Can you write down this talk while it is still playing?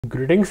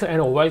Greetings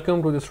and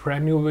welcome to this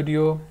brand new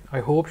video.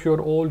 I hope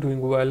you're all doing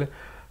well.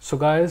 So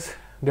guys,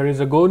 there is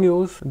a good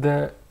news.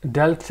 The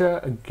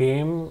Delta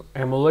game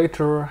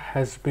emulator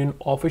has been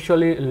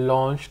officially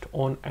launched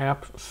on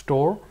App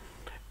Store,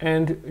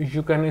 and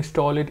you can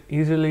install it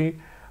easily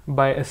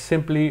by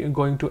simply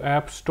going to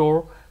App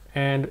Store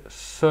and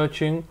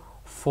searching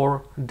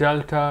for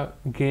Delta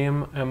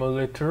game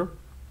emulator.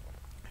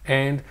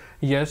 And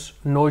yes,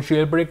 no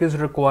jailbreak is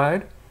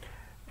required,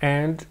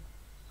 and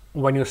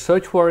when you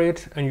search for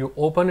it and you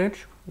open it,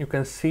 you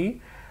can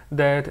see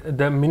that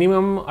the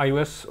minimum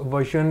iOS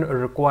version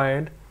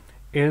required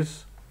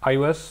is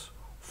iOS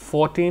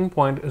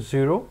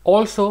 14.0.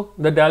 Also,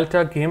 the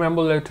Delta game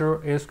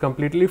emulator is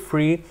completely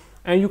free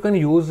and you can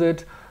use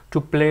it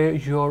to play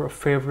your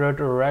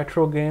favorite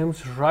retro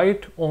games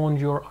right on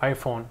your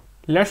iPhone.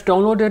 Let's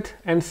download it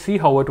and see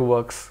how it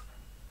works.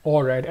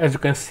 Alright, as you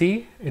can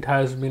see, it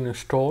has been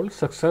installed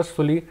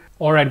successfully.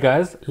 Alright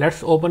guys,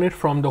 let's open it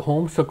from the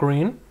home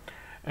screen.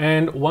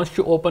 And once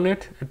you open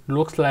it, it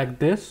looks like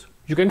this.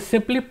 You can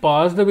simply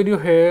pause the video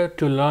here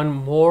to learn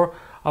more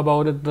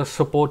about the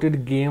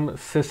supported game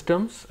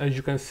systems, as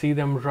you can see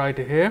them right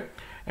here,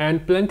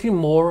 and plenty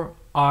more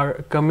are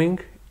coming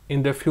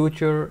in the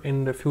future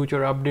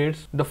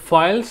updates. The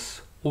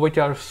files which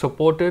are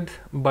supported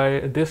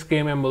by this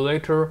game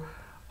emulator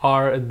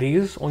are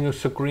these on your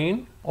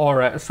screen.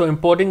 Alright, so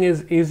importing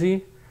is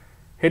easy.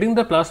 Hitting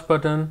the plus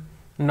button,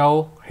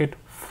 now hit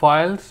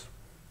files,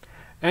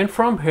 and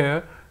from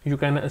here you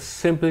can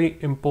simply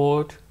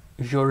import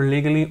your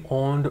legally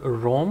owned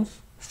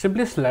ROMs.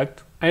 Simply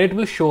select and it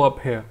will show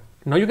up here.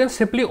 Now you can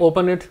simply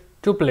open it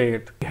to play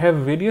it. You have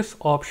various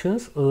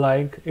options,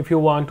 like if you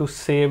want to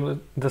save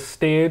the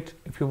state,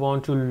 if you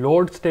want to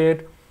load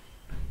state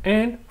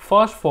and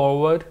fast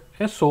forward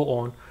and so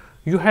on.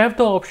 You have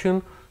the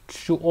option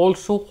to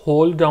also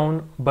hold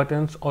down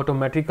buttons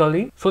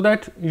automatically so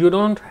that you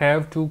don't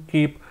have to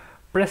keep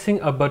pressing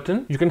a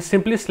button. You can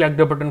simply select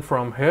the button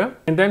from here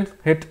and then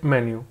hit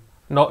menu.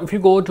 Now if you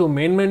go to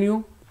main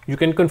menu, you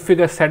can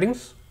configure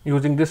settings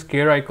using this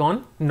gear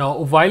icon. Now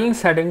while in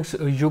settings,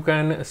 you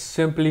can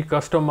simply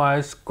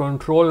customize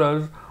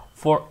controllers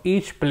for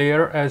each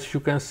player, as you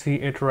can see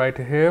it right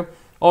here.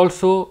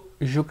 Also,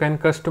 you can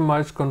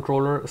customize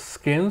controller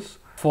skins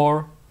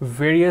for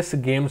various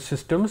game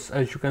systems,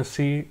 as you can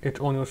see it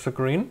on your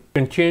screen. You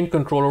can change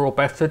controller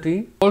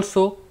opacity.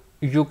 Also,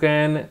 you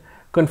can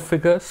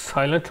configure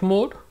silent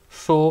mode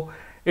so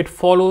it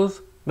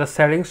follows the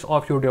settings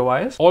of your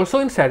device. Also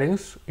in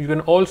settings, you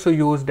can also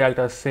use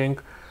Delta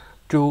Sync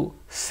to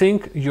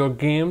sync your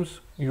games,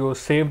 your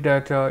save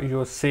data,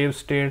 your save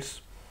states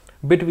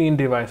between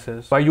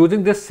devices by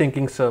using this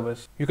syncing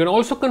service. You can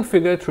also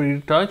configure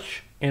 3D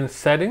touch in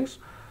settings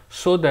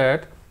so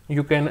that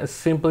you can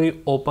simply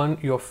open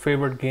your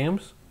favorite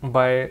games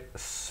by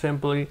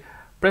simply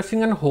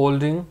pressing and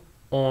holding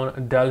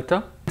on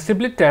Delta,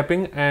 simply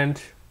tapping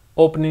and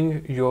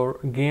opening your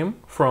game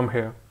from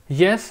here.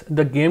 Yes,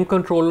 the game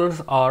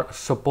controllers are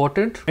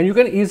supported and you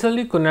can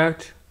easily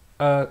connect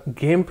a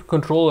game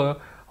controller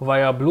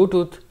via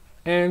Bluetooth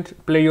and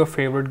play your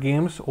favorite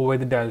games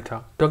with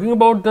Delta. Talking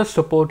about the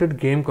supported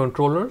game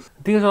controllers,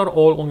 these are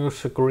all on your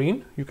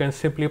screen. You can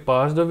simply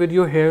pause the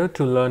video here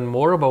to learn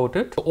more about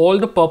it. All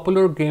the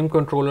popular game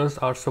controllers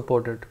are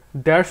supported.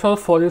 That's all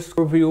for this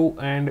review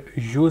and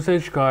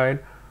usage guide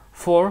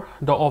for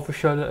the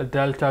official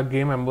Delta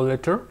game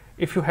emulator.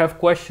 If you have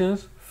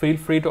questions, feel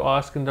free to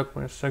ask in the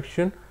comment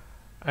section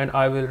and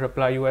I will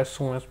reply you as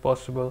soon as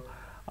possible.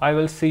 I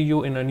will see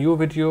you in a new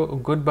video.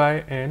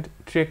 Goodbye and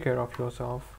take care of yourself.